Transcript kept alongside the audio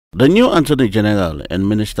The new Attorney General and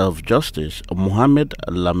Minister of Justice, Mohamed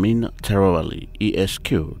Lamin Tarawalley,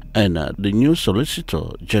 ESQ, and the new Solicitor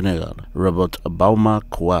General, Robert Bauma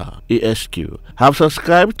Kwa, ESQ, have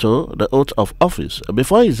subscribed to the oath of office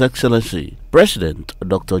before His Excellency President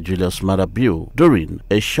Dr. Julius Maada Bio during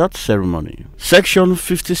a short ceremony. Section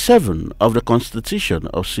 57 of the Constitution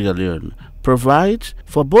of Sierra Leone provides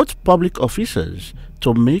for both public officers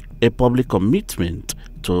to make a public commitment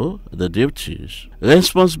to the duties,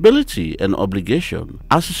 responsibility and obligation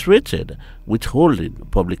associated with holding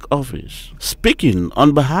public office. Speaking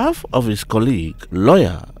on behalf of his colleague,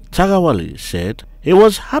 lawyer Tarawalley said he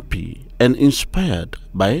was happy and inspired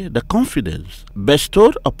by the confidence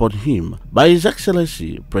bestowed upon him by His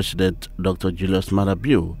Excellency President Dr. Julius Maada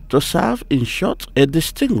Bio to serve in short a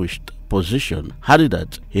distinguished position, added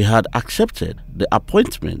that he had accepted the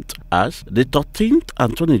appointment as the 13th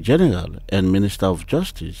Attorney General and Minister of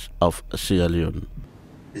Justice of Sierra Leone.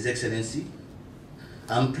 His Excellency,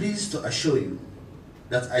 I am pleased to assure you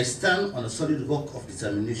that I stand on a solid rock of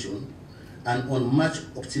determination and unmatched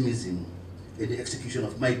optimism in the execution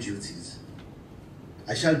of my duties.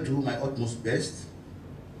 I shall do my utmost best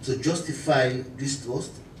to justify this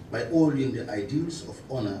trust by upholding the ideals of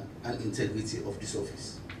honor and integrity of this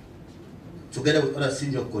office. Together with other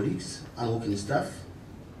senior colleagues and working staff,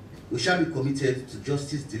 we shall be committed to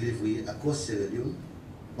justice delivery across Sierra Leone,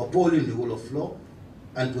 upholding the rule of law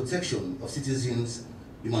and protection of citizens'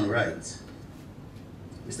 human rights.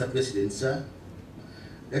 Mr. President, sir,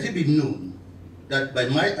 let it be known that by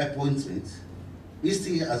my appointment,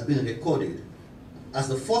 history has been recorded as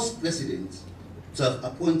the first president to have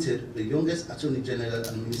appointed the youngest Attorney General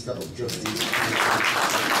and Minister of Justice.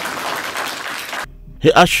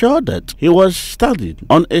 He assured that he was standing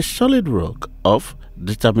on a solid rock of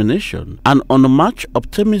determination and unmatched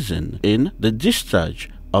optimism in the discharge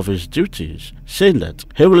of his duties, saying that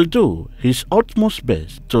he will do his utmost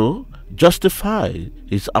best to justify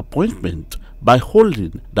his appointment by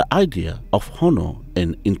holding the idea of honor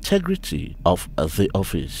and integrity of the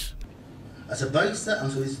office. As a barrister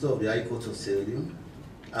and solicitor of the High Court of Sierra Leone,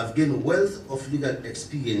 I've gained a wealth of legal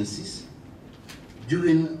experiences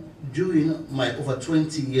during my over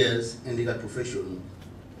 20 years in legal profession.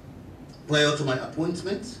 Prior to my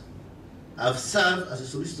appointment, I've served as the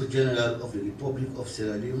Solicitor General of the Republic of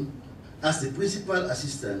Sierra Leone as the Principal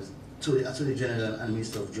Assistant to the Attorney General and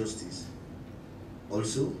Minister of Justice.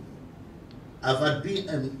 Also, I've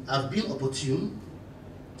been opportune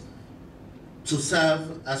to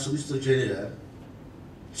serve as Solicitor General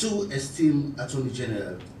two esteemed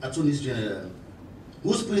Attorneys General,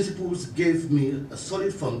 whose principles gave me a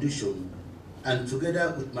solid foundation and,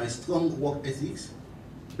 together with my strong work ethics,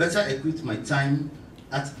 better equipped my time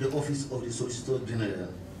at the office of the Solicitor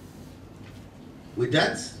General. With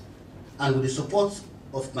that, and with the support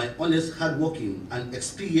of my honest, hardworking and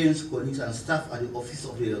experienced colleagues and staff at the office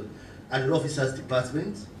of the Officers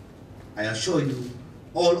Department, I assure you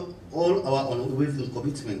all our unwavering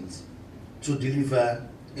commitment to deliver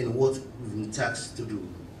in what we've been tasked to do.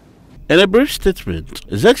 In a brief statement,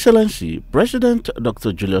 His Excellency President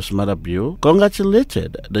Dr. Julius Maada Bio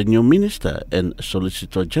congratulated the new Minister and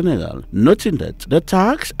Solicitor General, noting that the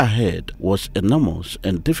task ahead was enormous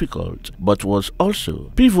and difficult, but was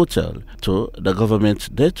also pivotal to the government's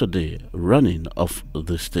day-to-day running of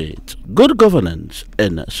the state. Good governance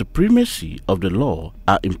and supremacy of the law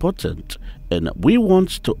are important, and we want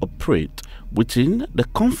to operate within the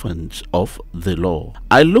confines of the law.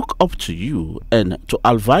 I look up to you and to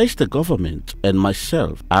advise the government and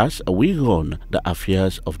myself as we run the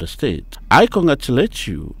affairs of the state. I congratulate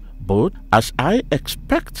you both, as I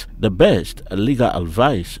expect the best legal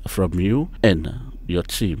advice from you and your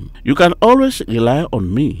team. You can always rely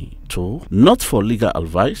on me too, not for legal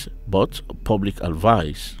advice, but public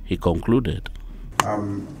advice, he concluded.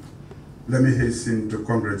 Let me hasten to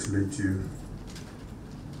congratulate you,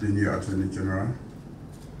 the new Attorney General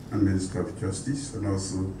and Minister of Justice, and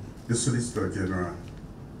also the Solicitor General.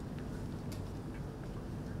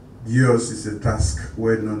 Yours is a task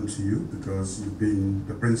well known to you because you've been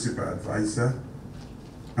the principal advisor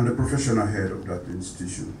and the professional head of that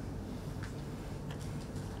institution.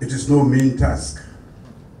 It is no mean task,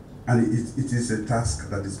 and it is a task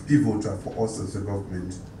that is pivotal for us as a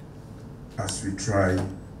government as we try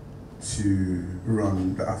to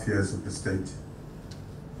run the affairs of the state.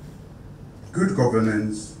 Good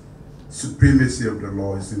governance, supremacy of the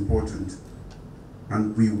law is important,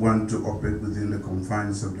 and we want to operate within the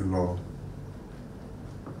confines of the law.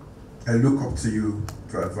 I look up to you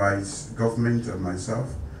to advise government and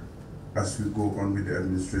myself as we go on with the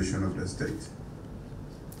administration of the state.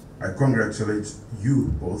 I congratulate you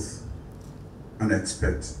both and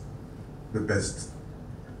expect the best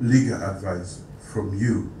legal advice from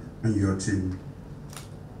you and your team.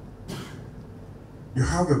 You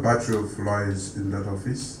have a battery of lawyers in that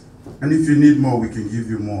office, and if you need more, we can give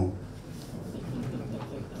you more.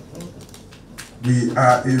 We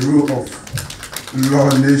are a rule of law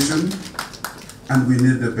nation, and we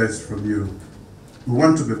need the best from you. We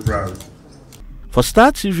want to be proud. For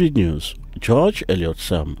Star TV News, George Elliott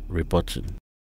Sam reporting.